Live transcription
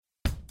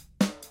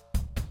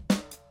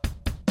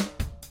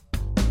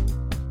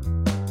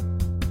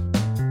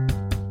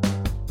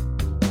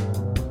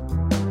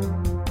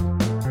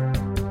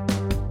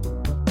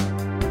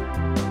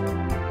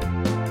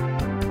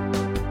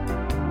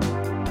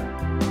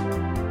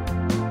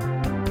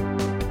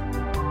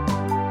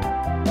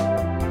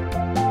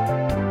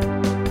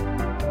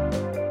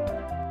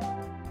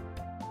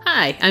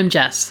Hi, I'm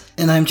Jess.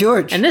 And I'm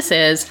George. And this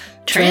is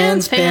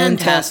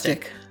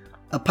Transpantastic,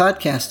 a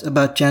podcast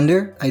about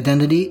gender,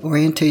 identity,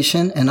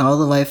 orientation, and all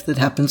the life that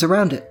happens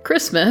around it.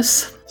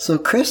 Christmas. So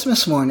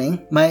Christmas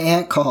morning, my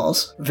aunt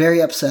calls, very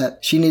upset.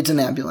 She needs an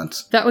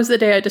ambulance. That was the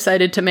day I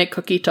decided to make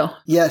coquito.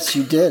 Yes,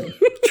 you did.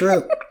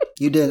 True.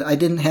 You did. I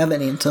didn't have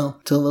any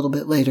until a little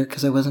bit later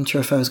because I wasn't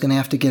sure if I was going to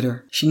have to get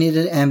her. She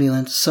needed an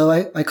ambulance, so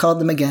I called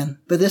them again.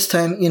 But this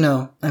time,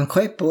 I'm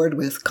quite bored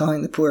with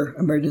calling the poor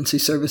emergency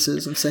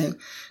services and saying,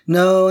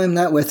 no, I'm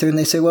not with her. And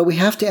they say, well, we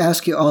have to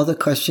ask you all the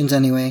questions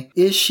anyway.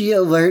 Is she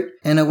alert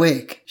and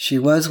awake? She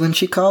was when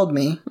she called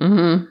me.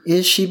 Mm-hmm.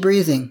 Is she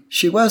breathing?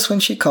 She was when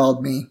she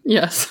called me.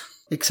 Yes.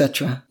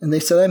 Etc. And they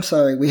said, I'm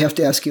sorry, we have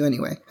to ask you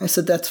anyway. I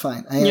said, that's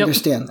fine. I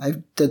understand.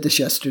 I did this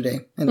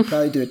yesterday and I'll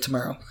probably do it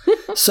tomorrow.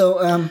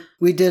 So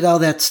we did all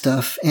that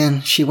stuff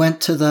and she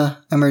went to the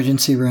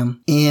emergency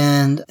room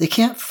and they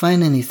can't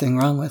find anything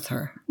wrong with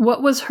her.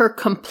 What was her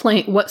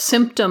complaint? What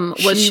symptom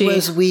was she? She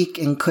was weak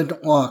and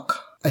couldn't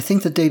walk. I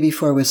think the day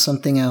before was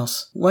something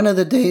else. One of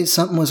the days,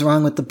 something was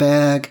wrong with the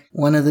bag.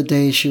 One of the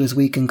days, she was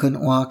weak and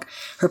couldn't walk.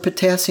 Her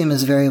potassium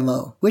is very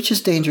low, which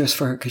is dangerous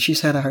for her because she's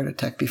had a heart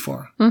attack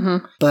before.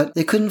 Mm-hmm. But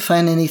they couldn't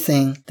find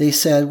anything. They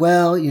said,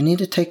 well, you need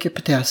to take your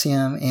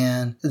potassium.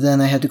 And then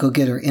I had to go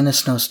get her in a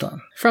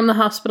snowstorm. From the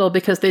hospital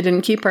because they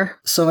didn't keep her.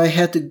 So I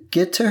had to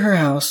get to her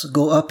house,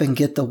 go up and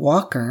get the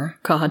walker.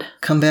 God.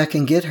 Come back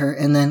and get her,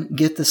 and then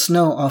get the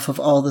snow off of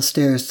all the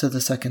stairs to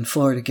the second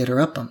floor to get her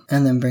up them.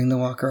 And then bring the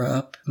walker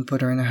up and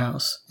put her in her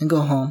house and go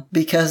home.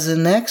 Because the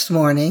next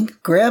morning,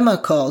 Grandma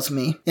calls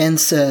me and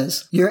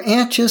says, your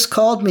aunt just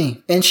called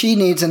me and she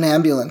needs an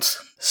ambulance.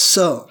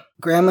 So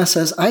Grandma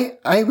says,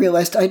 I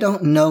realized I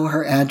don't know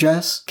her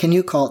address. Can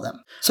you call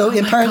them? So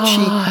in part,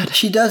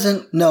 she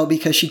doesn't know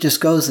because she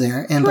just goes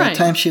there. And by the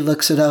time she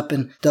looks it up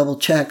and double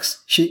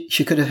checks, she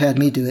could have had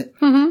me do it.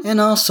 Mm-hmm. And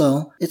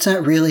also, it's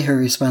not really her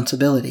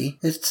responsibility.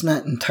 It's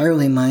not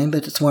entirely mine,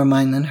 but it's more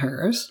mine than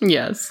hers.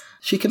 Yes.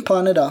 She can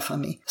pawn it off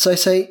on me. So I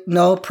say,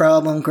 no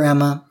problem,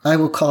 Grandma. I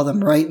will call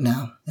them right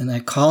now. And I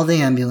call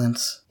the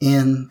ambulance,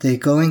 and they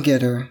go and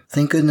get her.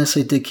 Thank goodness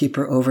they did keep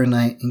her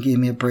overnight and gave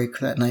me a break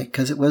that night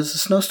because it was a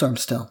snowstorm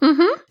still.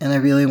 Mm-hmm. And I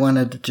really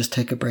wanted to just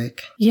take a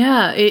break.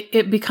 Yeah,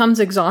 it becomes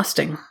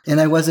exhausting. And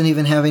I wasn't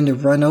even having to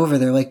run over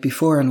there like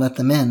before and let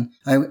them in.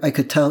 I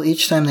could tell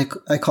each time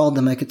I called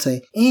them, I could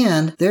say,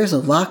 and there's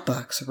a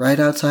lockbox right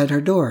outside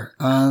her door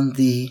on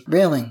the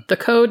railing. The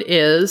code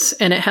is,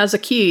 and it has a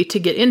key to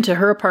get into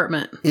her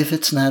apartment. If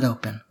it's not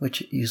open,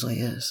 which it usually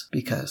is,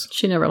 because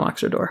she never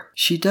locks her door.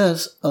 She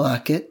does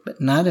lock it,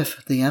 but not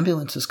if the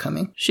ambulance is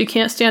coming. She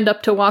can't stand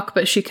up to walk,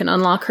 but she can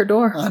unlock her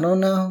door. I don't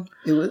know.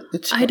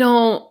 I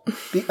don't.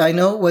 I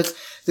know it was.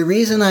 The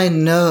reason I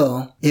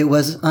know it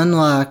was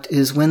unlocked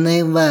is when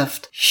they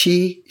left,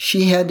 she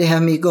had to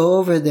have me go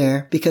over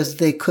there because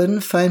they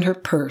couldn't find her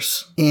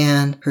purse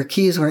and her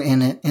keys were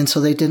in it, and so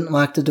they didn't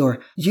lock the door.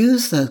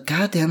 Use the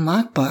goddamn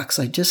lockbox.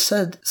 I just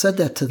said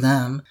that to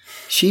them.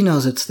 She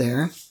knows it's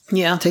there.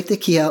 Yeah. Take the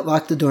key out,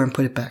 lock the door, and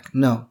put it back.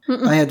 No.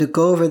 Mm-mm. I had to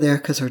go over there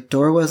because her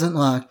door wasn't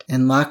locked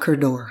and lock her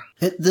door.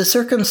 The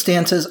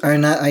circumstances are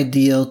not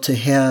ideal to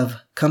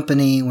have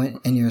company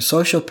and you're a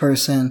social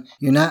person.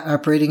 You're not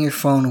operating your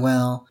phone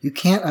well. You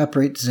can't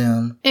operate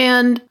Zoom.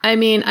 And, I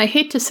mean, I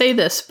hate to say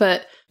this,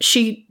 but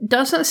she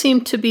doesn't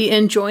seem to be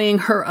enjoying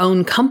her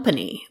own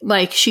company.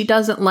 Like, she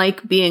doesn't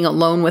like being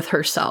alone with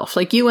herself.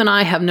 Like, you and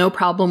I have no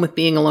problem with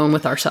being alone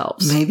with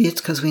ourselves. Maybe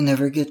it's because we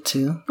never get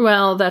to.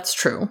 Well, that's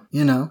true.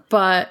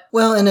 But...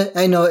 Well, and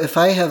I know if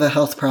I have a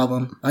health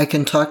problem, I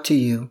can talk to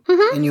you,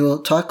 mm-hmm. and you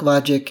will talk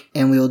logic,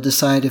 and we will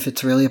decide if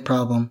it's really a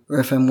problem, or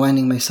if I'm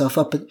winding myself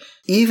up. But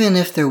even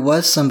if there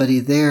was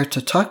somebody there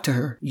to talk to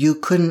her, you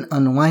couldn't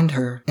unwind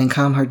her and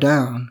calm her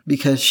down,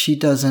 because she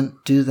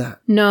doesn't do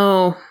that.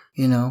 No.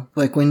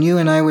 Like when you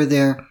and I were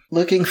there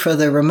looking for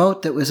the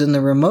remote that was in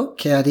the remote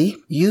caddy,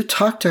 you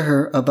talked to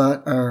her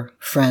about our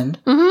friend,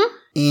 mm-hmm.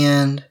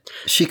 and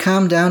she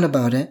calmed down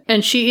about it.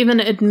 And she even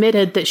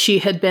admitted that she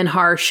had been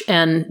harsh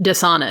and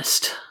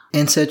dishonest.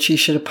 And said she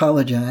should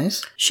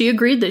apologize. She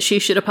agreed that she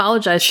should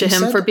apologize to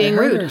him for being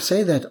rude. I heard her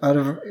say that out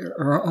of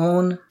her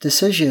own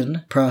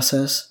decision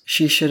process,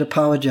 she should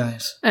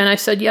apologize. And I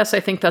said, yes, I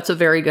think that's a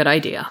very good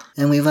idea.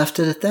 And we left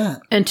it at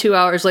that. And 2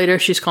 hours later,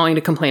 she's calling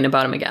to complain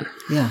about him again.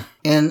 Yeah.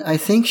 And I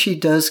think she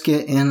does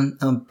get in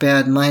a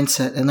bad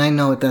mindset. And I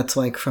know what that's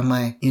like from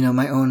my,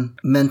 my own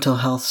mental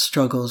health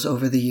struggles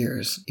over the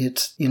years.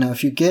 It's,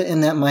 if you get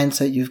in that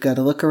mindset, you've got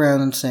to look around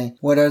and say,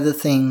 what are the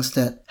things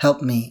that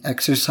help me?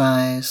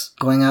 Exercise,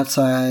 going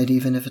outside,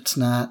 even if it's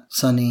not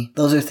sunny.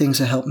 Those are things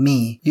that help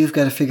me. You've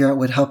got to figure out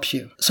what helps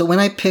you. So when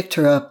I picked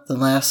her up the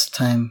last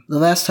time,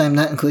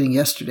 not including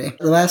yesterday,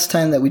 the last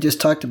time that we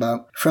just talked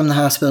about from the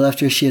hospital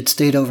after she had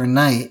stayed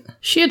overnight.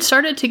 She had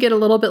started to get a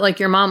little bit like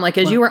your mom. Like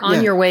as you were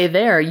on your way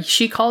there,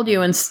 she called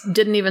you and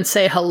didn't even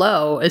say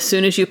hello. As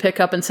soon as you pick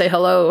up and say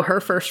hello, her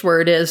first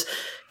word is,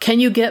 can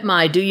you get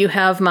my, do you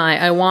have my,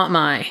 I want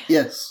my.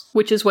 Yes.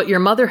 Which is what your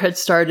mother had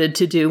started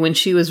to do when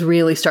she was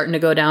really starting to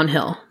go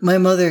downhill. My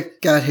mother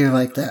got here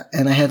like that,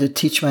 and I had to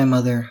teach my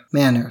mother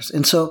manners.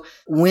 And so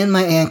when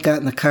my aunt got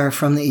in the car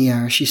from the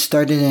ER, she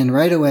started in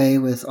right away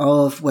with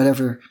all of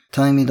whatever,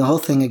 telling me the whole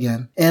thing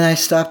again. And I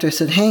stopped her and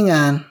said, hang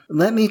on,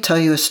 let me tell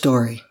you a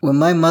story. When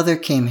my mother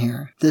came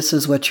here, this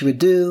is what she would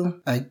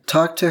do. I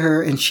talked to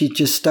her and she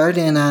just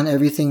started in on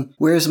everything.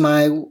 Where's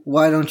my,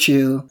 why don't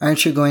you,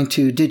 aren't you going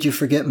to, did you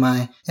forget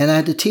my, and I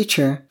had to teach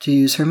her to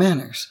use her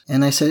manners.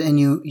 And I said, and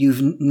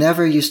you've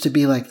never used to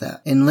be like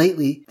that. And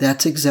lately,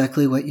 that's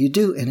exactly what you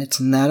do. And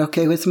it's not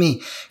okay with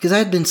me. Because I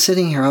had been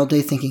sitting here all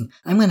day thinking,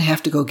 I'm going to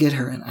have to go get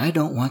her and I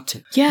don't want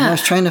to. Yeah. And I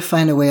was trying to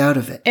find a way out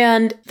of it.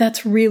 And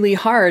that's really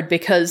hard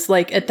because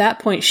like at that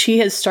point,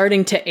 she is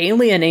starting to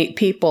alienate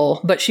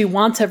people, but she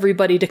wants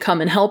everybody to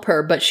come and help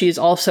her, but she's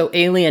also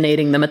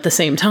alienating them at the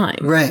same time.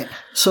 Right.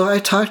 So I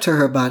talked to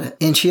her about it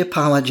and she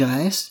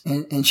apologized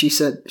and she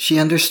said she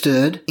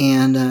understood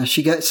and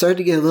she started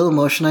to get a little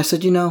emotional. I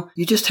said,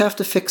 you just have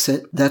to fix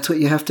it. That's what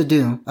you have to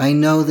do. I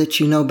know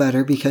that you know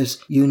better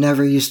because you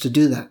never used to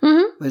do that.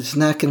 Mm-hmm. But it's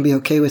not going to be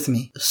okay with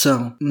me.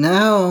 So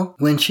now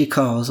when she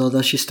calls,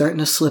 although she's starting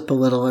to slip a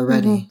little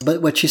already,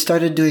 but what she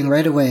started doing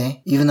right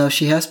away, even though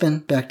she has been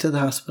back to the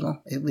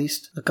hospital at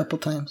least a couple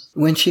times,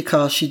 when she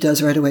calls, she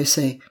does right away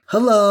say,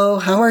 hello,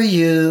 how are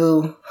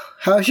you?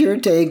 How's your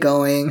day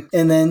going?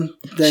 And then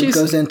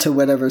goes into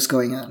whatever's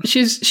going on.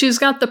 She's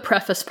got the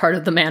preface part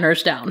of the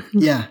manners down.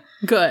 Yeah.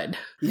 Good.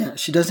 Yeah,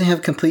 she doesn't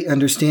have complete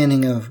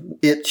understanding of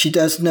it. She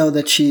does know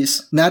that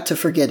she's not to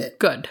forget it.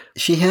 Good.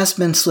 She has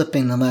been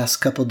slipping the last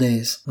couple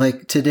days.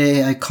 Like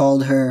today, I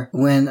called her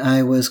when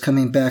I was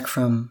coming back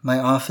from my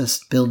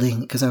office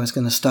building because I was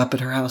going to stop at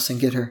her house and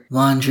get her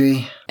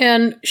laundry.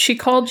 And she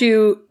called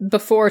you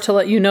before to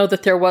let you know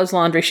that there was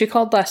laundry. She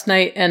called last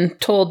night and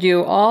told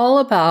you all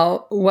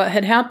about what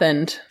had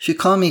happened. She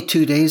called me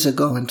 2 days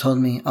ago and told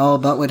me all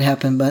about what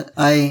happened, but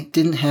I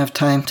didn't have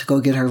time to go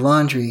get her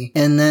laundry.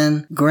 And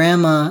then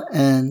Grandma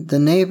and the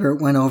neighbor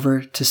went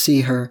over to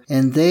see her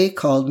and they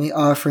called me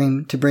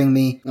offering to bring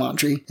me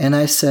laundry. And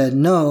I said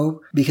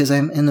no, because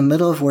I'm in the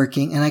middle of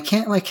working and I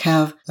can't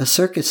have a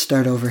circus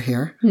start over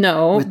here.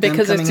 No,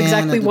 because it's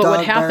exactly what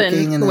would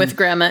happen with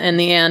Grandma and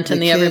the aunt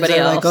and the everybody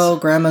else. Like, oh,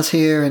 Grandma's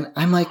here. And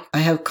I'm like, I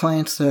have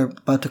clients that are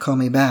about to call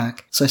me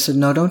back. So I said,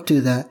 no, don't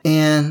do that.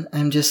 And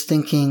I'm just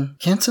thinking,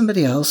 can't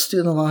somebody else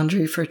do the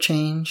laundry for a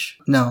change?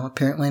 No,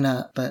 apparently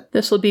not. But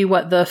this will be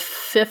what, the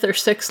 5th or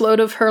 6th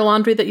load of her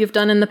laundry that you've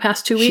done in the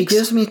past 2 weeks? She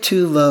gives me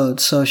 2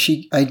 loads. So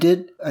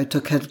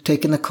had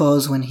taken the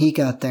clothes when he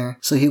got there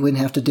so he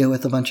wouldn't have to deal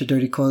with a bunch of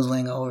dirty clothes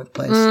laying all over the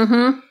place.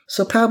 Mm-hmm.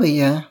 So probably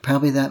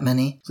that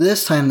many.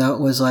 This time, though, it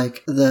was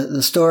like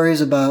the stories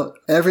about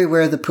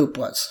everywhere the poop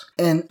was.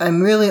 And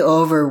I'm really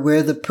over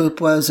where the poop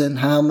was and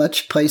how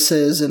much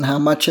places and how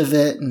much of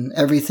it and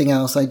everything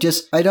else. I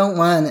don't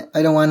want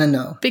to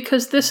know.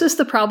 Because this is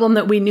the problem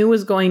that we knew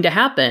was going to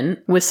happen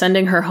with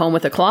sending her home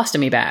with a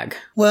colostomy bag.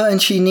 Well,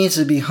 and she needs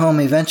to be home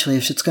eventually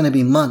if it's going to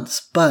be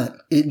months, but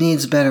it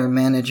needs better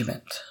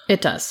management. It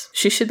does.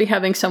 She should be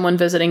having someone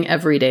visiting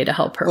every day to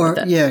help her with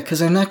it. Yeah, because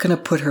they're not going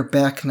to put her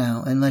back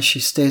now unless she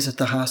stays at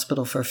the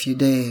hospital for a few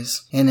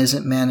days and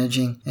isn't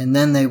managing. And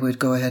then they would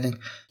go ahead and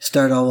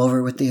start all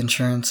over with the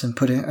insurance and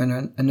put her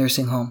in a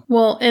nursing home.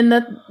 Well, and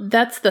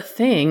that's the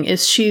thing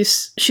is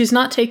she's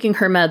not taking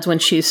her meds when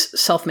she's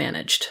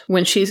self-managed.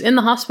 When she's in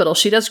the hospital,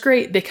 she does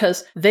great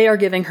because they are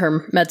giving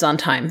her meds on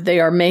time.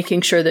 They are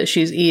making sure that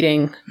she's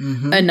eating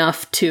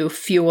enough to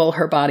fuel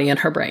her body and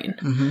her brain.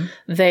 Mm-hmm.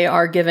 They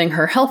are giving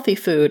her healthy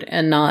food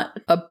and not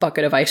a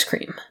bucket of ice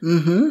cream.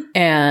 Mm-hmm.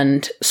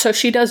 And so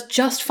she does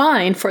just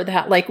fine for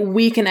that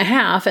week and a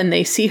half, and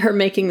they see her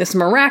making this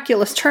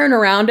miraculous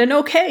turnaround and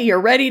okay, you're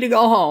ready to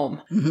go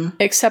home. Mm-hmm.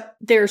 Except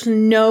there's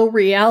no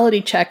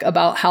reality check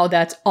about how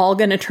that's all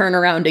going to turn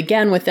around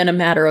again within a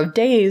matter of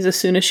days as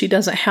soon as she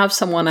doesn't have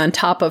someone on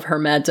top of her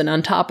meds and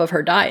on top of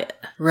her diet.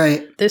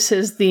 Right. This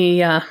is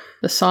the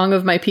song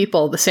of my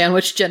people, the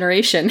sandwich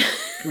generation.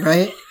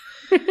 Right.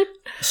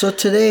 So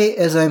today,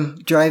 as I'm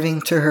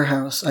driving to her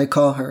house, I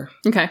call her.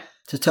 Okay.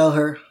 To tell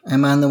her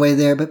I'm on the way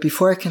there. But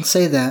before I can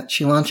say that,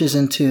 she launches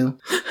into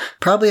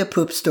probably a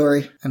poop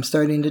story. I'm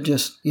starting to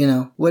just,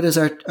 what does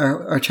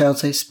our child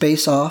say?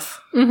 Space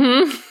off.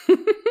 Mm-hmm.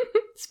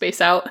 Space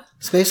out.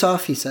 Space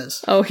off, he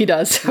says. Oh, he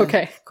does. Yeah,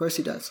 okay. Of course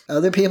he does.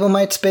 Other people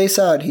might space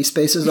out. He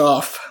spaces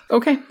off.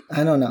 Okay.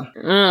 I don't know.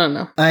 I don't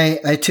know.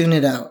 I tune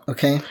it out,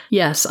 okay?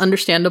 Yes,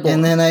 understandable.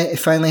 And then I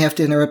finally have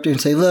to interrupt her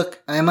and say,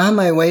 look, I'm on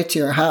my way to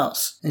your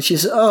house. And she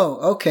says, oh,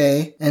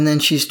 okay. And then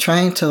she's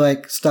trying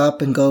to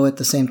stop and go at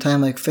the same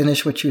time,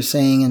 finish what you're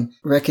saying and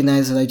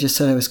recognize that I just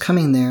said I was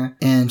coming there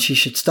and she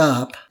should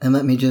stop and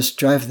let me just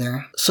drive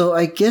there. So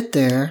I get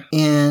there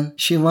and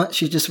she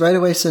just right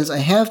away says, I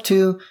have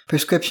 2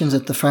 prescriptions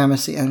at the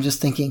pharmacy. I'm just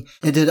thinking,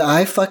 did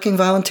I fucking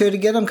volunteer to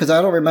get them? Because I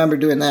don't remember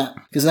doing that.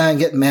 Because now I'm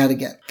getting mad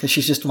again. Because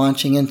she's just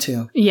launching into.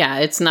 Yeah,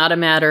 it's not a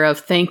matter of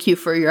thank you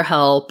for your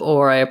help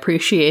or I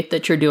appreciate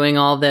that you're doing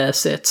all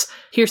this.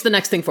 Here's the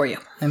next thing for you.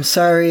 I'm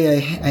sorry,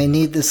 I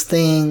need this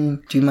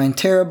thing. Do you mind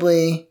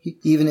terribly?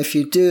 Even if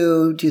you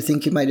do you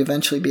think you might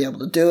eventually be able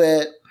to do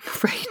it?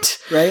 Right.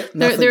 Right?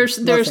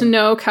 There's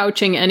no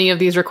couching any of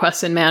these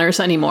requests in manners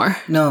anymore.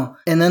 No.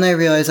 And then I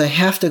realized I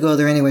have to go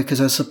there anyway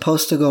because I was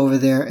supposed to go over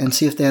there and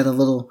see if they had a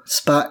little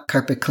spot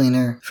carpet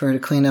cleaner for her to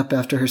clean up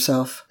after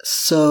herself.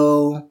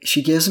 So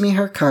she gives me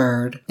her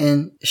card,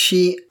 and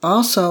she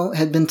also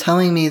had been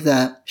telling me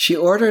that she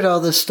ordered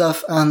all this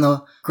stuff on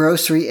the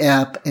grocery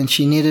app and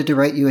she needed to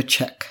write you a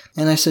check.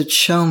 And I said,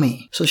 show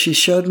me. So she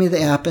showed me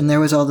the app, and there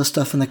was all the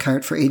stuff in the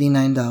cart for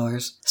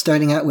 $89,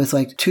 starting out with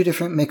like 2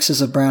 different mixes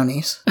of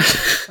brownies.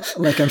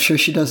 Like, I'm sure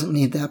she doesn't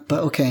need that, but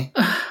okay.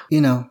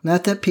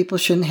 Not that people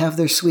shouldn't have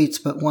their sweets,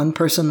 but one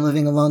person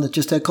living alone that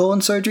just had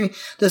colon surgery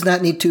does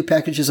not need 2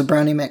 packages of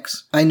brownie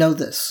mix. I know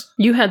this.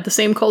 You had the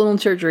same colon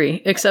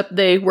surgery, except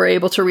they were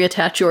able to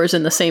reattach yours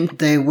in the same...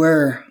 They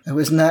were. It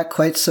was not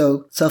quite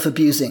so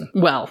self-abusing.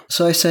 Well.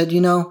 So I said,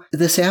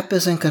 this app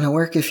isn't going to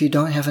work if you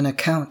don't have an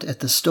account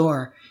at the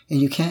store. And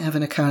you can't have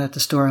an account at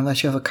the store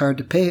unless you have a card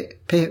to pay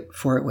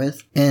for it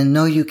with. And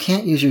no, you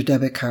can't use your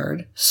debit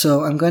card.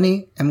 So I'm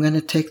going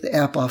to take the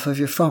app off of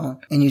your phone,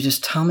 and you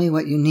just tell me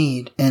what you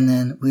need, and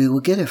then we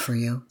will get it for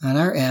you on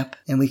our app,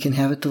 and we can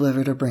have it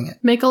delivered or bring it.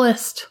 Make a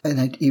list.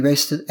 And I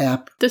erased the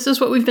app. This is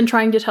what we've been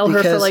trying to tell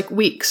her for like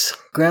weeks.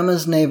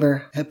 Grandma's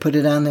neighbor had put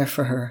it on there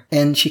for her,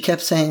 and she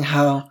kept saying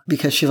how,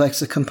 because she likes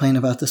to complain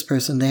about this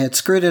person, they had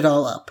screwed it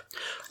all up.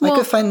 Well, I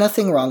could find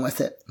nothing wrong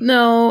with it.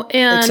 No,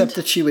 and... except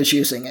that she was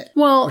using it.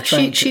 Well,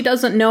 she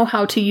doesn't know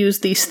how to use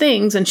these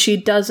things, and she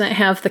doesn't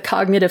have the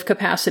cognitive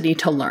capacity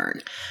to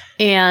learn.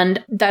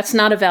 And that's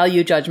not a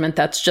value judgment.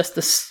 That's just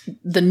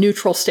the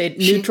neutral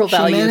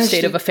value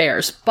state of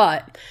affairs.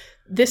 But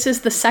this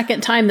is the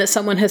second time that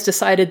someone has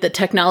decided that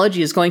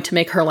technology is going to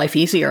make her life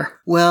easier.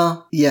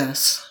 Well,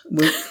 yes.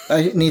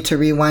 I need to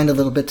rewind a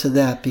little bit to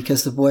that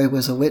because the boy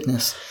was a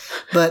witness.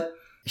 But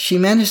she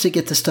managed to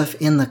get the stuff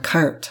in the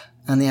cart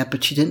on the app,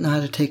 but she didn't know how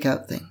to take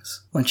out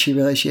things when she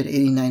realized she had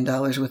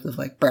 $89 worth of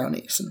like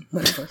brownies and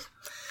whatever.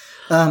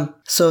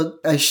 So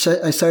I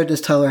started to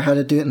tell her how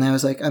to do it, and I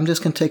was like, I'm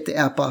just going to take the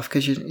app off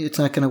because it's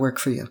not going to work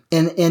for you.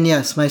 And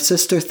yes, my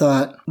sister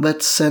thought,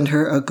 let's send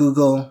her a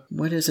Google,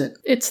 what is it?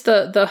 It's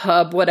the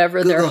hub,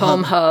 whatever Google their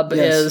home hub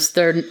is.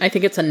 I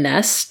think it's a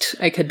Nest.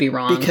 I could be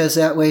wrong. Because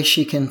that way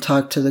she can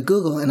talk to the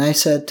Google. And I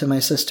said to my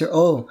sister,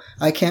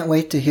 I can't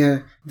wait to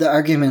hear the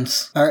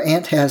arguments our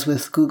aunt has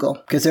with Google,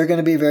 because they're going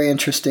to be very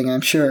interesting,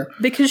 I'm sure.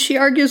 Because she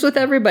argues with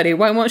everybody.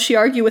 Why won't she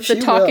argue with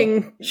the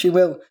talking? She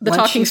will. The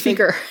talking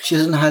speaker. She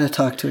doesn't know how to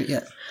talk to it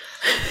yet.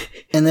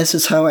 And this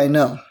is how I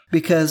know.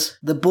 Because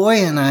the boy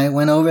and I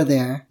went over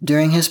there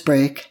during his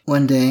break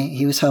one day.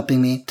 He was helping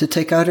me to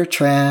take out her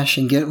trash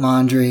and get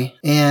laundry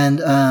and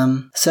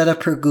set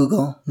up her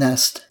Google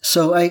Nest.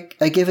 So I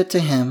give it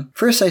to him.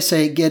 First I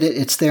say, get it,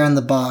 it's there in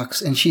the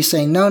box. And she's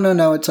saying,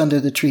 no, it's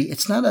under the tree.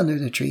 It's not under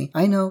the tree.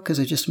 I know, because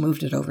I just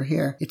moved it over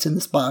here. It's in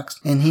this box.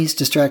 And he's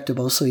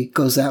distractible, so he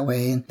goes that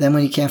way. And then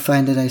when he can't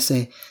find it, I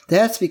say,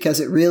 that's because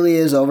it really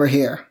is over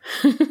here.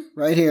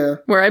 Right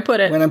here. Where I put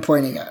it. When I'm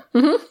pointing at.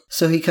 Mm-hmm.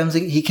 So he comes,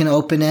 he can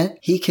open it.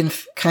 He can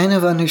kind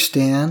of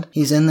understand.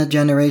 He's in the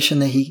generation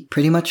that he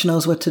pretty much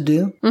knows what to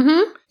do.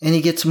 Mm-hmm. And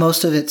he gets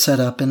most of it set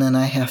up, and then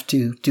I have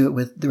to do it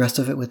with the rest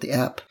of it with the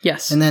app.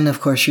 Yes. And then,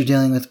 of course, you're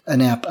dealing with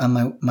an app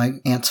on my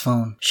aunt's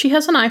phone. She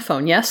has an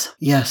iPhone, yes?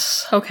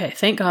 Yes. Okay,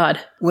 thank God.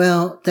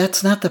 Well,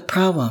 that's not the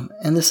problem.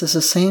 And this is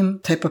the same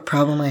type of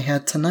problem I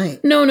had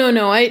tonight. No.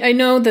 I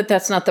know that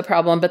that's not the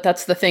problem, but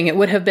that's the thing. It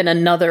would have been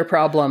another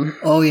problem.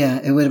 Oh, yeah.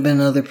 It would have been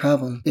another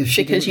problem.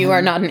 Because you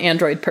are not an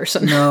Android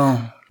person.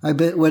 No. I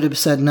would have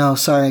said, no,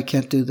 sorry, I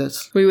can't do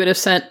this. We would have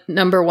sent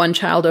number 1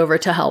 child over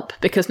to help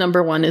because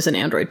number 1 is an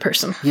Android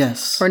person.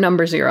 Yes. Or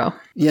number 0.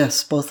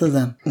 Yes, both of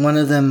them. One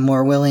of them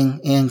more willing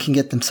and can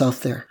get themselves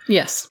there.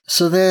 Yes.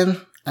 So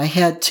then I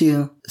had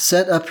to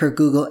set up her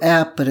Google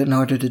app, but in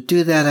order to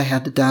do that, I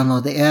had to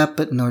download the app,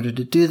 but in order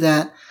to do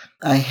that,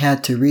 I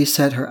had to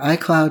reset her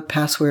iCloud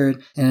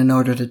password, and in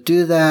order to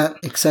do that,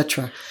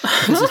 etc.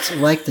 Because it's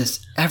like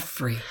this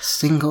every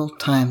single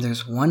time.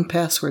 There's one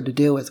password to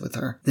deal with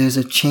her. There's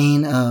a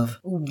chain of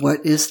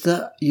what is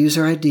the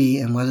user ID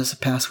and what is the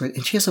password.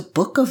 And she has a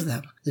book of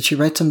them that she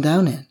writes them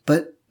down in.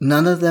 But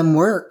none of them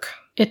work.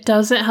 It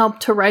doesn't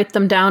help to write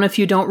them down if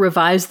you don't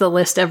revise the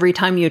list every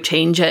time you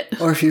change it.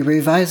 Or if you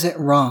revise it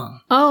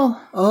wrong.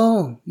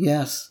 Oh,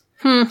 yes.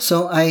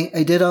 So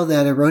I did all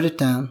that. I wrote it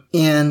down.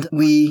 And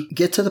we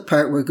get to the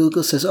part where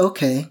Google says,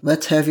 okay,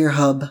 let's have your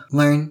hub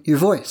learn your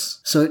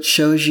voice. So it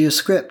shows you a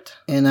script.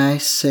 And I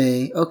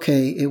say,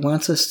 okay, it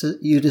wants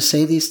you to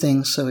say these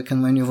things so it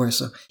can learn your voice.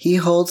 So he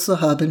holds the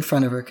hub in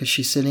front of her because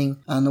she's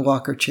sitting on the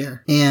walker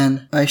chair.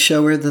 And I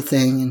show her the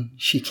thing and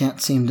she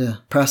can't seem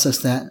to process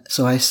that.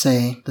 So I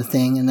say the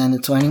thing and then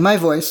it's learning my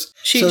voice.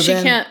 She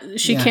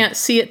can't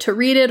see it to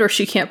read it, or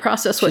she can't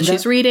process what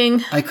she's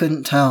reading. I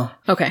couldn't tell.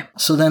 Okay.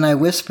 So then I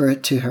whisper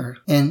it to her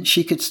and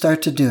she could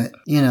start to do it.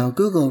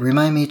 Google,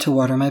 remind me to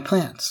water my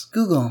plants.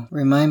 Google,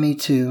 remind me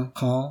to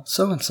call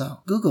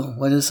so-and-so. Google,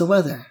 what is the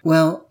weather?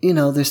 Well,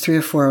 there's 3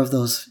 or 4 of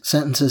those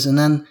sentences, and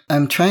then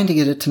I'm trying to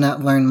get it to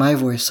not learn my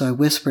voice, so I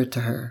whisper it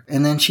to her.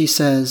 And then she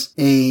says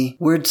a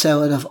word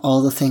salad of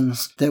all the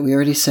things that we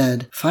already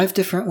said 5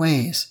 different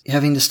ways,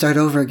 having to start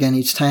over again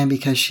each time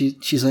because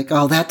she's like,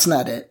 oh, that's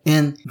not it.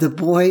 And the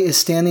boy is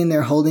standing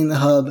there holding the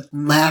hub,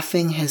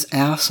 laughing his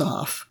ass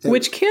off.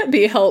 Which can't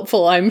be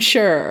helpful, I'm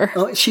sure.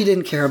 Oh, she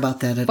didn't care about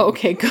that at all.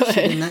 Okay, good.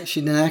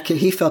 She did not care.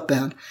 He felt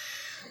bad.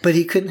 But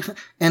he couldn't.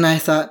 And I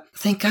thought,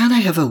 thank God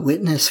I have a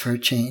witness for a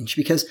change,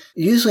 because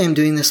usually I'm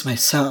doing this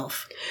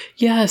myself.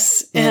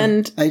 Yes.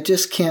 And I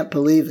just can't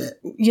believe it.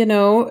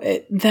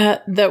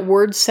 That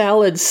word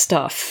salad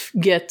stuff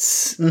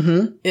gets,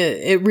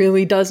 it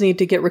really does need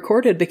to get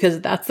recorded, because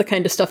that's the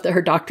kind of stuff that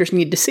her doctors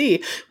need to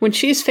see. When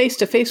she's face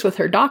to face with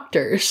her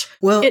doctors,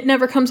 it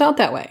never comes out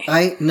that way.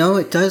 I know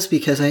it does,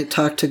 because I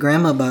talked to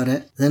Grandma about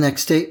it the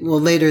next day.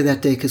 Well, later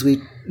that day, because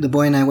the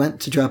boy and I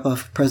went to drop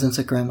off presents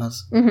at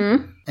Grandma's.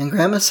 Mm-hmm. And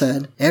Grandma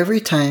said every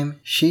time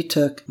she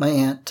took my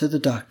aunt to the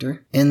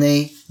doctor and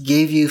they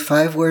gave you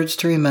 5 words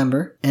to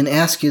remember and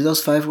asked you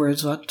those 5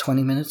 words about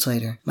 20 minutes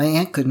later, my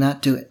aunt could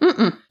not do it.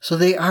 Mm-mm. So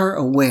they are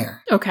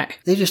aware. Okay.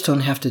 They just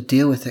don't have to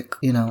deal with it,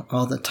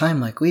 all the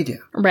time like we do.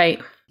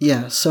 Right.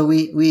 Yeah, so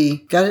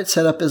we got it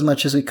set up as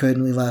much as we could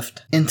and we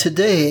left. And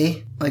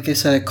today, like I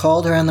said, I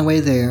called her on the way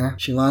there.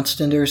 She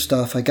launched into her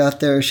stuff. I got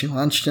there, she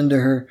launched into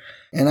her.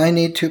 And I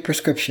need 2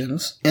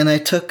 prescriptions. And I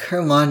took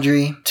her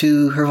laundry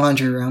to her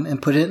laundry room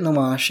and put it in the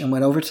wash and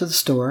went over to the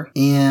store.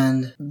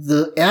 And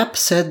the app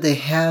said they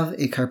have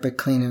a carpet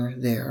cleaner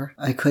there.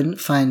 I couldn't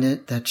find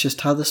it. That's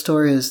just how the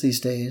store is these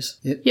days.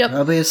 It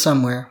probably is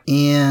somewhere.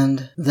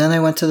 And then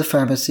I went to the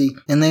pharmacy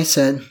and they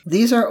said,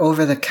 these are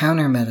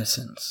over-the-counter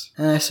medicines.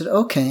 And I said,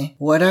 okay,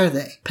 what are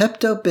they?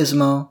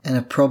 Pepto-Bismol and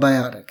a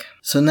probiotic.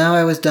 So now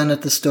I was done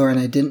at the store and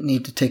I didn't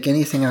need to take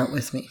anything out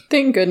with me.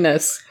 Thank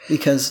goodness.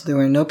 Because there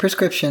were no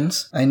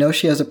prescriptions. I know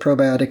she has a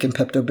probiotic and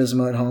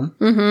Pepto-Bismol at home.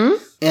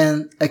 Mm-hmm.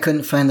 And I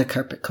couldn't find the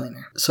carpet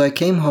cleaner. So I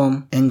came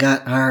home and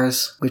got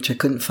ours, which I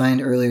couldn't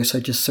find earlier. So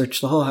I just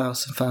searched the whole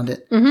house and found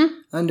it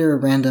under a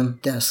random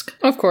desk.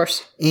 Of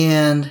course.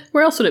 And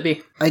where else would it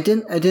be? I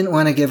didn't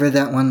want to give her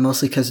that one,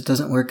 mostly because it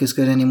doesn't work as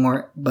good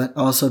anymore, but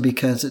also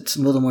because it's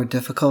a little more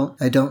difficult.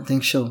 I don't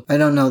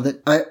know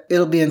that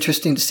it'll be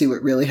interesting to see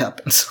what really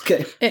happens.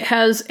 Okay. It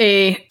has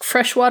a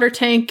freshwater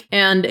tank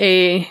and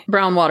a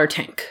brown water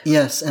tank.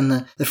 Yes. And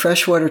the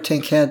freshwater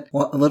tank had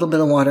a little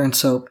bit of water and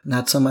soap,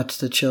 not so much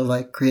that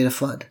she'll create a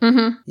flood.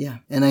 Mm-hmm. Yeah.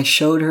 And I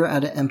showed her how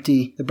to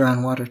empty the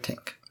brown water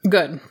tank.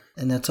 Good.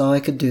 And that's all I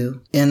could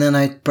do. And then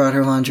I brought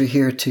her laundry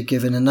here to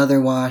give it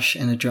another wash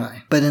and a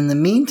dry. But in the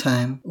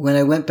meantime, when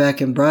I went back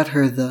and brought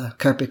her the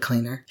carpet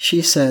cleaner,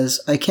 she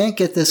says, I can't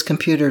get this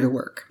computer to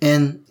work.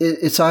 And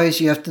it's always,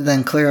 you have to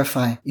then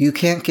clarify, you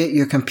can't get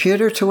your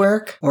computer to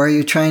work, or are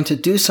you trying to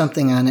do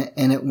something on it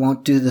and it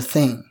won't do the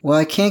thing? Well,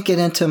 I can't get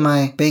into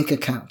my bank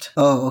account.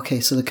 Oh,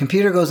 okay. So the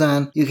computer goes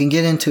on, you can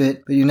get into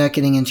it, but you're not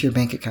getting into your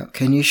bank account.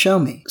 Can you show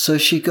me? So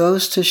she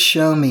goes to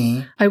show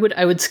me. I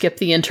would skip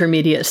the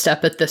intermediate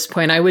step at this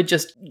point. I would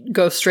just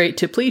go straight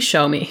to please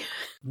show me.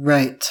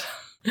 Right.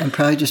 I'm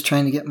probably just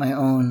trying to get my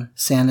own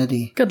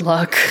sanity. Good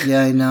luck.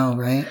 Yeah, I know,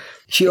 right?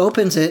 She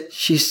opens it.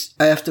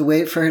 I have to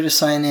wait for her to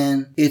sign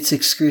in. It's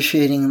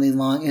excruciatingly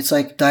long. It's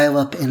like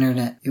dial-up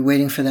internet. You're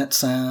waiting for that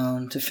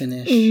sound to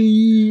finish.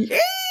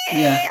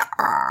 Yeah.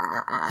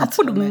 That's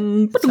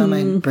how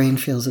my brain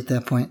feels at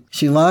that point.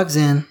 She logs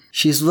in.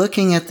 She's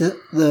looking at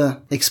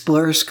the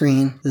Explorer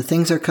screen. The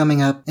things are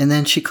coming up. And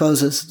then she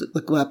closes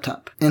the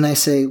laptop. And I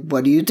say,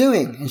 what are you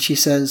doing? And she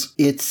says,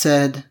 it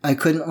said I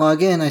couldn't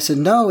log in. I said,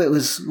 no, it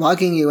was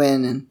logging you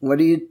in. And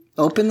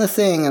open the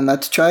thing and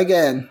let's try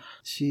again.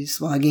 She's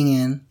logging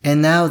in.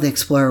 And now the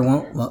Explorer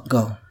won't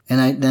go.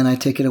 And then I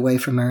take it away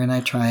from her and I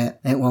try it.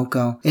 And it won't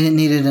go. And it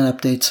needed an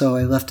update, so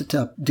I left it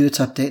to do its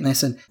update. And I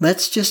said,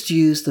 let's just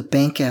use the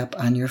bank app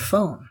on your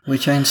phone,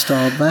 which I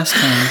installed last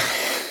time.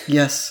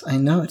 Yes, I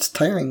know. It's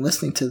tiring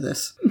listening to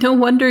this. No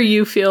wonder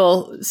you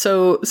feel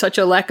such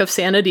a lack of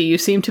sanity. You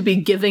seem to be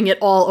giving it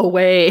all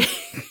away.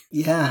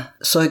 Yeah.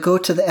 So I go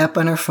to the app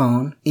on her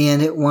phone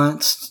and it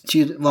wants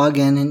you to log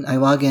in, and I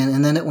log in,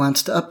 and then it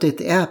wants to update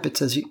the app. It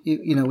says,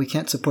 we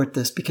can't support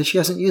this, because she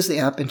hasn't used the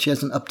app and she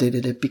hasn't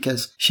updated it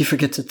because she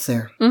forgets it's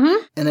there.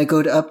 Mm-hmm. And I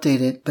go to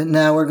update it, but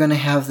now we're going to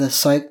have the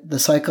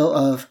cycle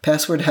of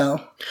password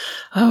hell.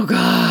 Oh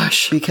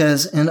gosh.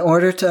 Because in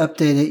order to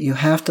update it, you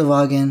have to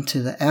log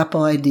into the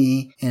Apple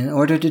ID. And in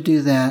order to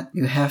do that,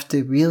 you have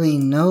to really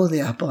know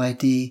the Apple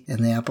ID and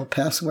the Apple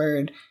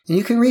password. And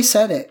you can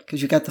reset it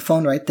because you got the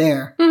phone right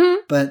there. Mm-hmm.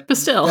 But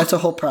still, that's a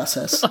whole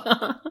process.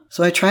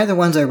 So I tried the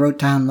ones I wrote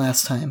down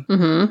last time.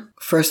 Mm-hmm.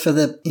 First for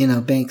the,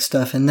 bank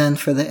stuff, and then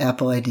for the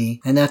Apple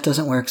ID. And that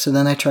doesn't work. So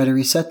then I try to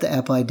reset the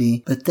Apple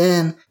ID. But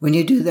then when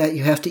you do that,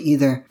 you have to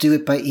either do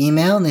it by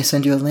email and they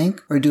send you a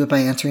link, or do it by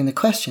answering the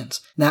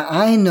questions. Now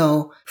I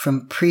know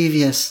from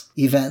previous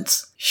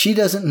events, she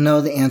doesn't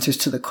know the answers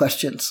to the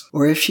questions.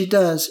 Or if she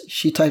does,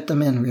 she typed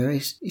them in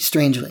very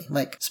strangely,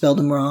 like spelled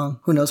them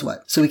wrong, who knows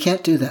what. So we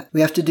can't do that.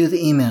 We have to do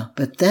the email.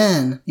 But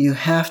then you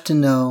have to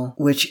know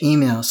which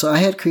email. So I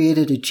had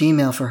created a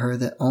Gmail for her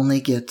that only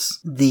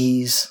gets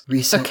these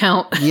reset.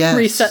 Account Yes.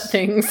 reset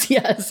things.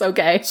 Yes.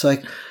 Okay. So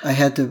I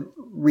had to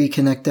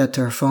reconnect that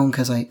to her phone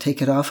because I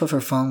take it off of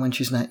her phone when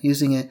she's not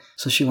using it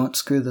so she won't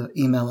screw the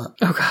email up.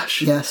 Oh,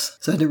 gosh. Yes.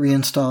 So I had to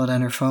reinstall it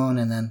on her phone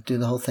and then do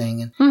the whole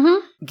thing and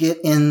Mm-hmm. get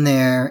in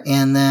there.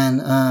 And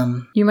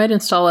then, You might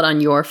install it on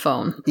your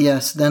phone.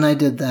 yes, then I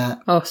did that.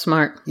 Oh,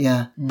 smart.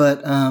 Yeah.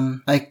 But,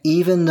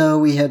 even though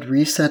we had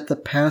reset the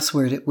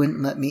password, it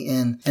wouldn't let me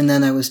in. And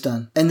then I was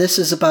done. And this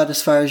is about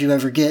as far as you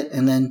ever get.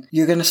 And then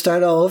you're going to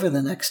start all over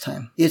the next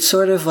time. It's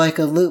sort of like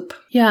a loop.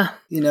 Yeah.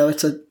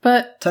 It's a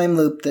But time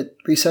loop that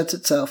resets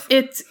itself.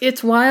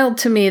 it's wild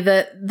to me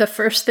that the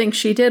first thing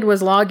she did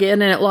was log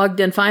in and it logged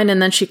in fine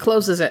and then she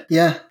closes it.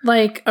 Yeah.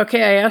 Like,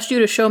 okay, I asked you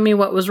to show me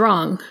what was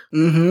wrong.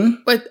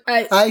 Mm-hmm. But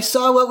I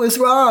saw what was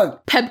wrong.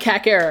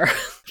 PEBCAC error.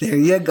 There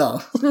you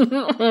go.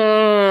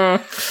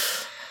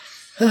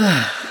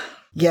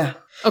 Yeah.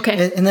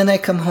 Okay. And then I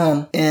come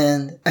home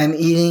and I'm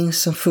eating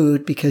some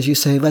food because you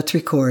say, let's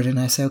record. And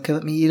I say, okay,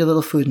 let me eat a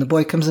little food. And the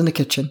boy comes in the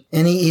kitchen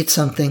and he eats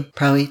something,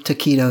 probably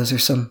taquitos or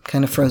some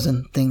kind of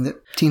frozen thing that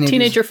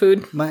Teenager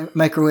food.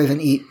 microwave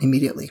and eat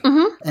immediately.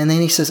 Mm-hmm. And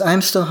then he says,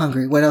 I'm still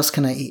hungry. What else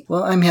can I eat?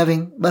 Well, I'm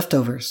having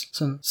leftovers,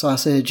 some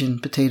sausage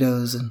and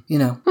potatoes and,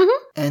 Mm-hmm.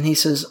 And he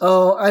says,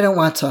 oh, I don't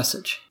want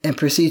sausage. And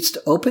proceeds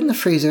to open the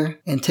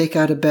freezer and take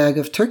out a bag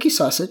of turkey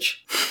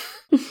sausage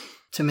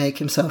to make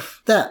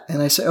himself that.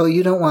 And I say, oh,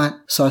 you don't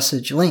want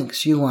sausage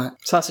links. You want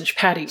Sausage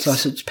patties.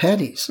 sausage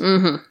patties.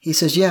 Mm-hmm. He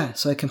says, yeah,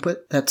 so I can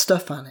put that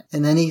stuff on it.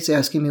 And then he's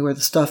asking me where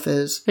the stuff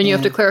is. And you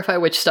have to clarify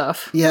which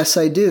stuff. Yes,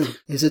 I do.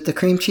 Is it the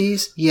cream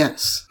cheese?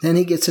 Yes. Then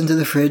he gets into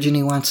the fridge and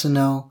he wants to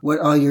know what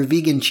all your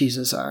vegan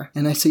cheeses are.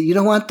 And I say, you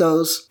don't want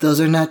those. Those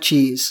are not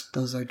cheese.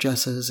 Those are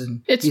Jess's.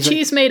 And It's he's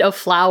cheese made of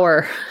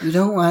flour. like, you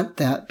don't want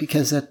that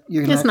because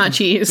It's not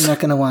cheese. You're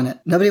not going to want it.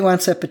 Nobody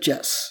wants that but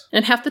Jess.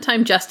 And half the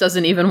time Jess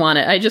doesn't even want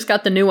it. I just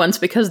got the new ones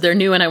because they're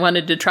new and I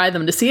wanted to try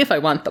them to see if I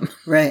want them.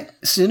 Right.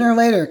 Sooner or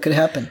later, it could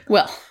happen.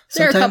 Well,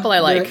 there are a couple I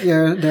like.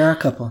 There are a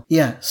couple.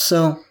 Yeah.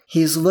 So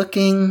he's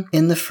looking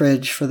in the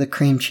fridge for the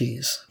cream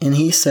cheese. And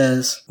he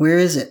says, where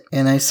is it?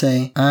 And I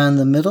say, on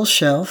the middle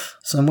shelf,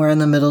 somewhere on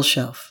the middle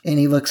shelf. And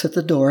he looks at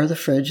the door of the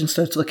fridge and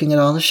starts looking at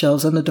all the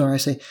shelves on the door. I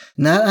say,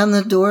 not on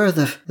the door of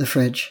the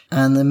fridge,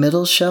 on the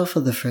middle shelf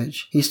of the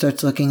fridge. He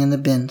starts looking in the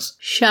bins.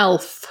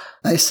 Shelf.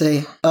 I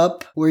say,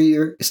 up where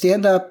you're,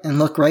 stand up and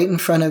look right in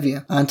front of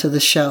you onto the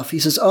shelf. He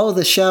says, oh,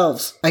 the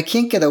shelves. I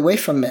can't get away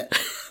from it.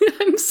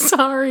 I'm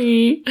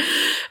sorry.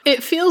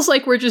 It feels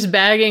like we're just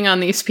bagging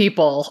on these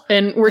people,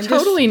 and we're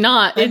totally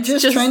not. I'm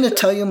just trying to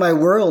tell you my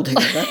world here.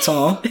 That's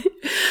all.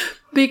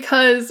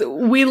 Because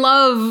we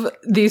love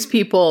these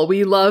people.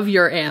 We love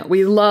your aunt.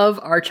 We love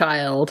our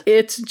child.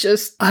 It's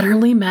just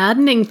utterly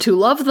maddening to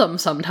love them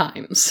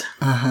sometimes.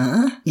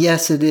 Uh-huh.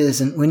 Yes, it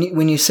is. And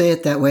when you say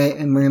it that way,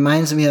 it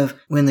reminds me of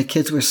when the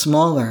kids were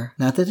smaller.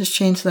 Not that it's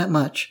changed that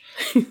much.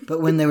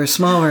 But when they were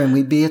smaller and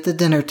we'd be at the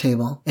dinner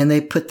table and they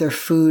put their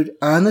food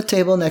on the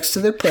table next to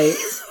their plate.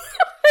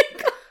 Oh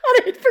my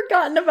God, I'd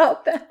forgotten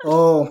about that.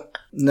 Oh,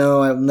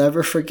 no, I'll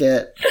never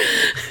forget.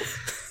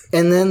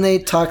 And then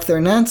they'd talk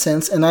their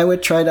nonsense, and I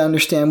would try to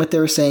understand what they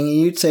were saying, and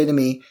you'd say to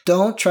me,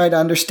 don't try to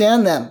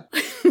understand them.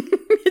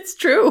 It's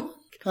true.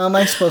 How am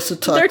I supposed to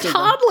talk They're to them?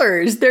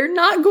 toddlers. They're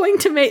going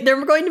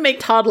to make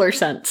toddler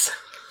sense.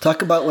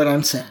 Talk about what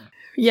I'm saying.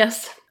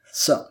 Yes.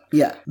 So,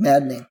 yeah,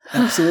 maddening.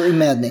 Absolutely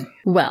maddening.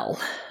 Well.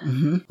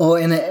 Mm-hmm. Oh,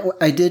 and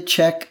I did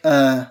check,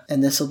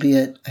 and this will be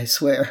it, I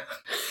swear.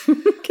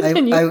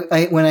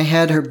 I when I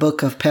had her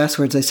book of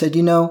passwords, I said,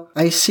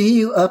 I see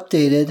you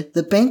updated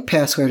the bank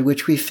password,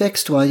 which we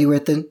fixed while you were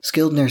at the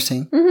skilled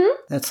nursing. Mm-hmm.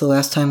 That's the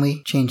last time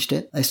we changed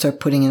it. I start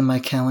putting in my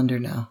calendar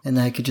now, and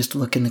I could just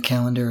look in the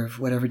calendar of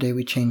whatever day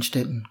we changed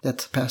it, and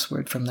that's the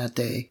password from that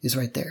day is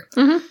right there.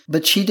 Mm-hmm.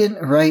 But she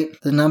didn't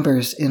write the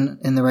numbers in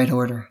the right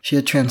order. She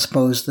had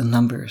transposed the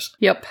numbers.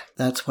 Yep.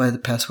 That's why the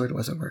password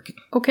wasn't working.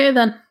 Okay,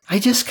 then. I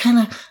just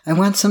I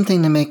want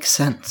something to make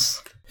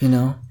sense,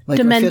 Like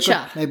Dementia. I feel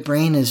like my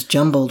brain is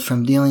jumbled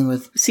from dealing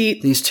with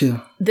these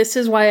two. This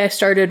is why I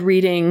started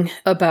reading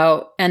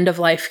about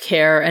end-of-life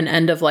care and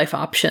end-of-life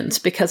options,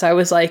 because I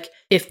was like,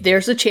 if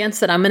there's a chance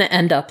that I'm going to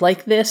end up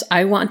like this,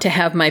 I want to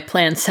have my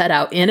plan set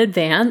out in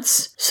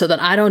advance so that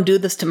I don't do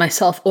this to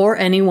myself or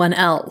anyone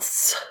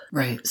else.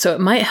 Right. So it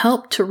might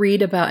help to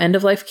read about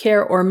end-of-life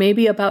care or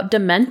maybe about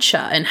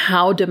dementia and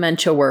how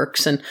dementia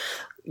works and,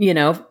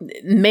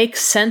 make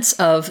sense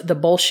of the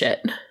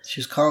bullshit.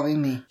 She's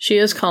calling me. She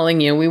is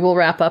calling you. We will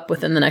wrap up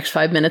within the next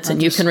 5 minutes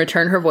and you can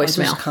return her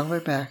voicemail. I'll just call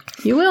her back.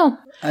 You will.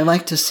 I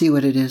like to see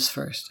what it is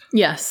first.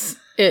 Yes.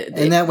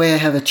 And that way I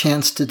have a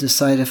chance to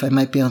decide if I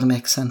might be able to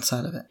make sense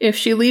out of it. If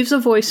she leaves a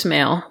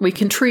voicemail, we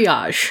can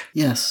triage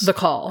the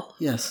call.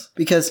 Yes.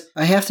 Because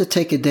I have to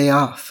take a day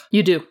off.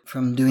 You do.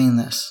 From doing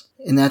this.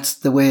 And that's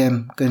the way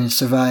I'm going to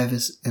survive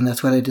and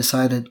that's what I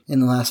decided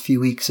in the last few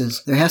weeks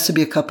is there has to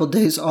be a couple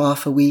days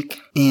off a week.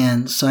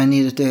 And so I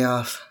need a day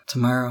off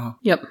tomorrow.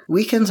 Yep.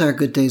 Weekends are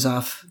good days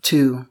off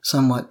too,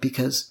 somewhat,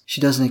 because she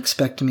doesn't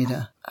expect me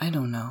to, I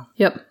don't know.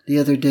 Yep. The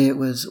other day it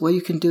was, well,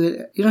 you can do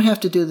it. You don't have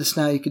to do this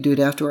now. You can do it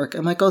after work.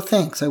 I'm like, oh,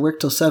 thanks. I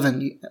work till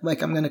 7.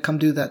 Like, I'm going to come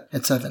do that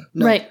at 7.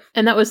 No. Right.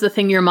 And that was the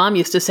thing your mom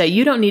used to say.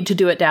 You don't need to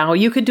do it now.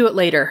 You could do it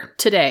later,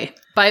 today,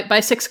 by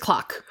 6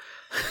 o'clock.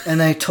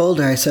 And I told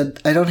her, I said,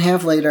 I don't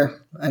have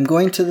later. I'm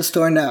going to the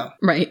store now.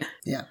 Right.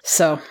 Yeah.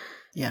 So.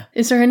 Yeah.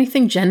 Is there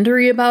anything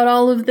gendery about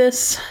all of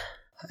this?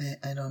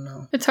 I don't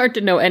know. It's hard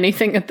to know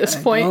anything at this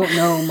point. I don't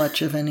know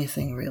much of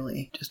anything,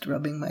 really. Just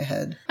rubbing my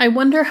head. I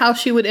wonder how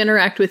she would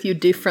interact with you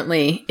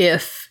differently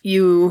if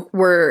you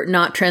were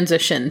not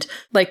transitioned.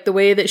 Like the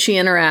way that she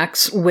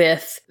interacts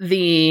with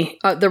the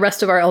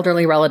rest of our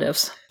elderly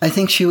relatives. I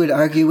think she would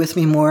argue with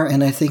me more,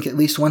 and I think at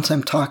least once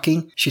I'm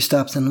talking, she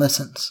stops and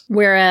listens.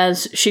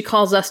 Whereas she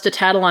calls us to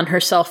tattle on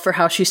herself for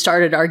how she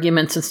started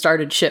arguments and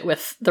started shit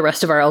with the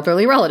rest of our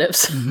elderly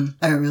relatives. Mm-hmm.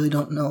 I really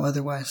don't know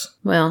otherwise.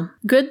 Well,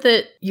 good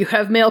that you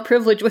have male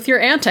privilege with your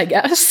aunt, I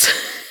guess.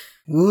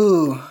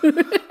 Woo.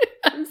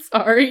 I'm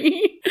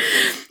sorry.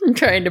 I'm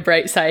trying to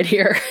bright side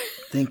here.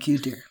 Thank you,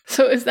 dear.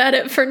 So is that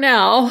it for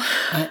now?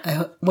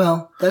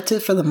 Well, that's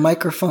it for the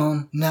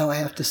microphone. Now I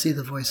have to see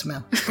the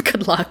voicemail.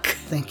 Good luck.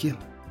 Thank you.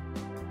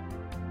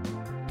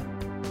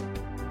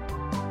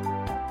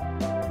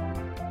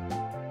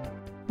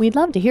 We'd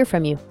love to hear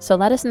from you, so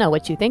let us know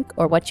what you think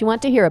or what you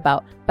want to hear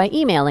about by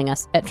emailing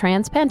us at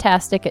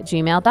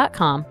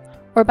transpantastic@gmail.com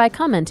or by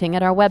commenting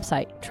at our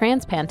website,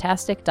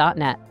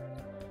 transpantastic.net.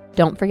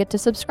 Don't forget to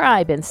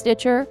subscribe in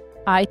Stitcher,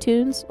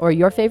 iTunes, or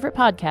your favorite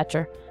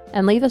podcatcher,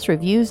 and leave us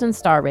reviews and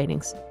star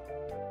ratings.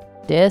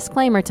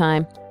 Disclaimer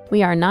time.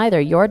 We are neither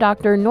your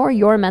doctor nor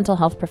your mental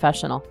health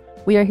professional.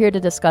 We are here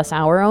to discuss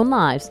our own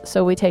lives,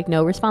 so we take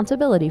no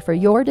responsibility for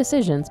your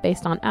decisions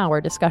based on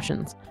our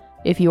discussions.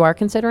 If you are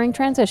considering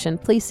transition,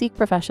 please seek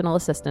professional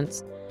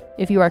assistance.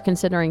 If you are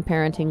considering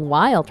parenting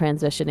while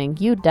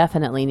transitioning, you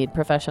definitely need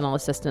professional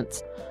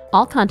assistance.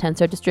 All contents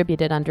are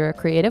distributed under a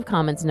Creative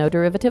Commons no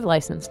derivative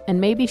license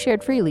and may be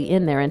shared freely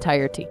in their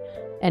entirety.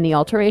 Any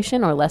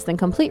alteration or less than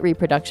complete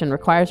reproduction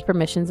requires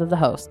permissions of the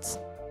hosts.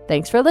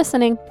 Thanks for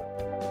listening.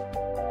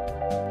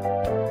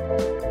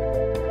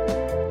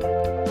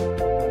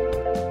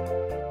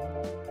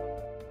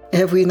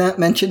 Have we not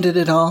mentioned it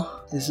at all?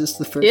 Is this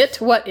the first? It?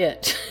 What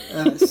it?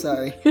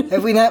 Sorry.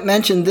 Have we not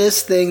mentioned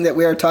this thing that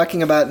we are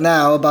talking about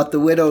now about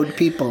the widowed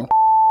people?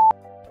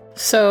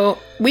 So,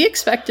 we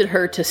expected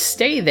her to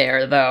stay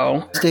there,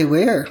 though. Stay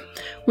where?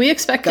 We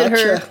expected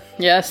her...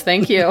 Yes,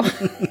 thank you.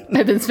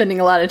 I've been spending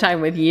a lot of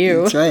time with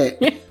you. That's right.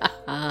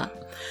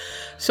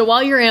 So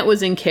while your aunt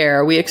was in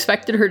care, we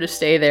expected her to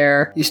stay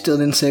there. You still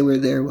didn't say where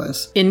there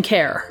was. In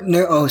care.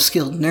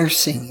 Skilled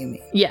nursing, you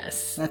mean?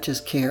 Yes. Not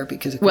just care,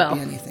 because it could be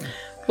anything.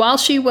 While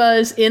she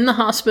was in the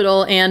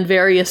hospital and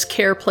various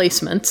care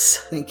placements.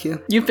 Thank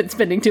you. You've been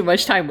spending too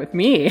much time with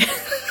me.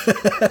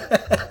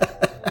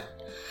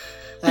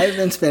 I've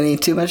been spending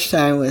too much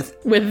time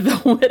with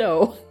the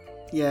widow.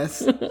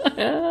 Yes.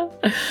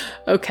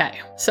 Okay,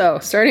 so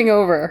starting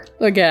over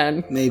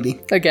again.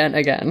 Maybe.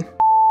 Again.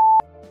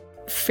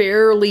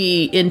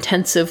 Fairly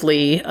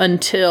intensively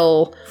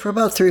until... For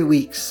about 3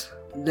 weeks.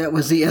 That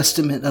was the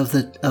estimate of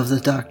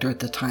the doctor at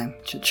the time.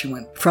 She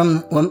went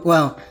from,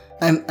 well,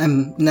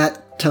 I'm not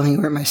telling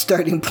you where my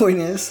starting point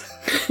is.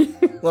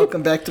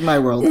 Welcome back to my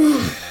world.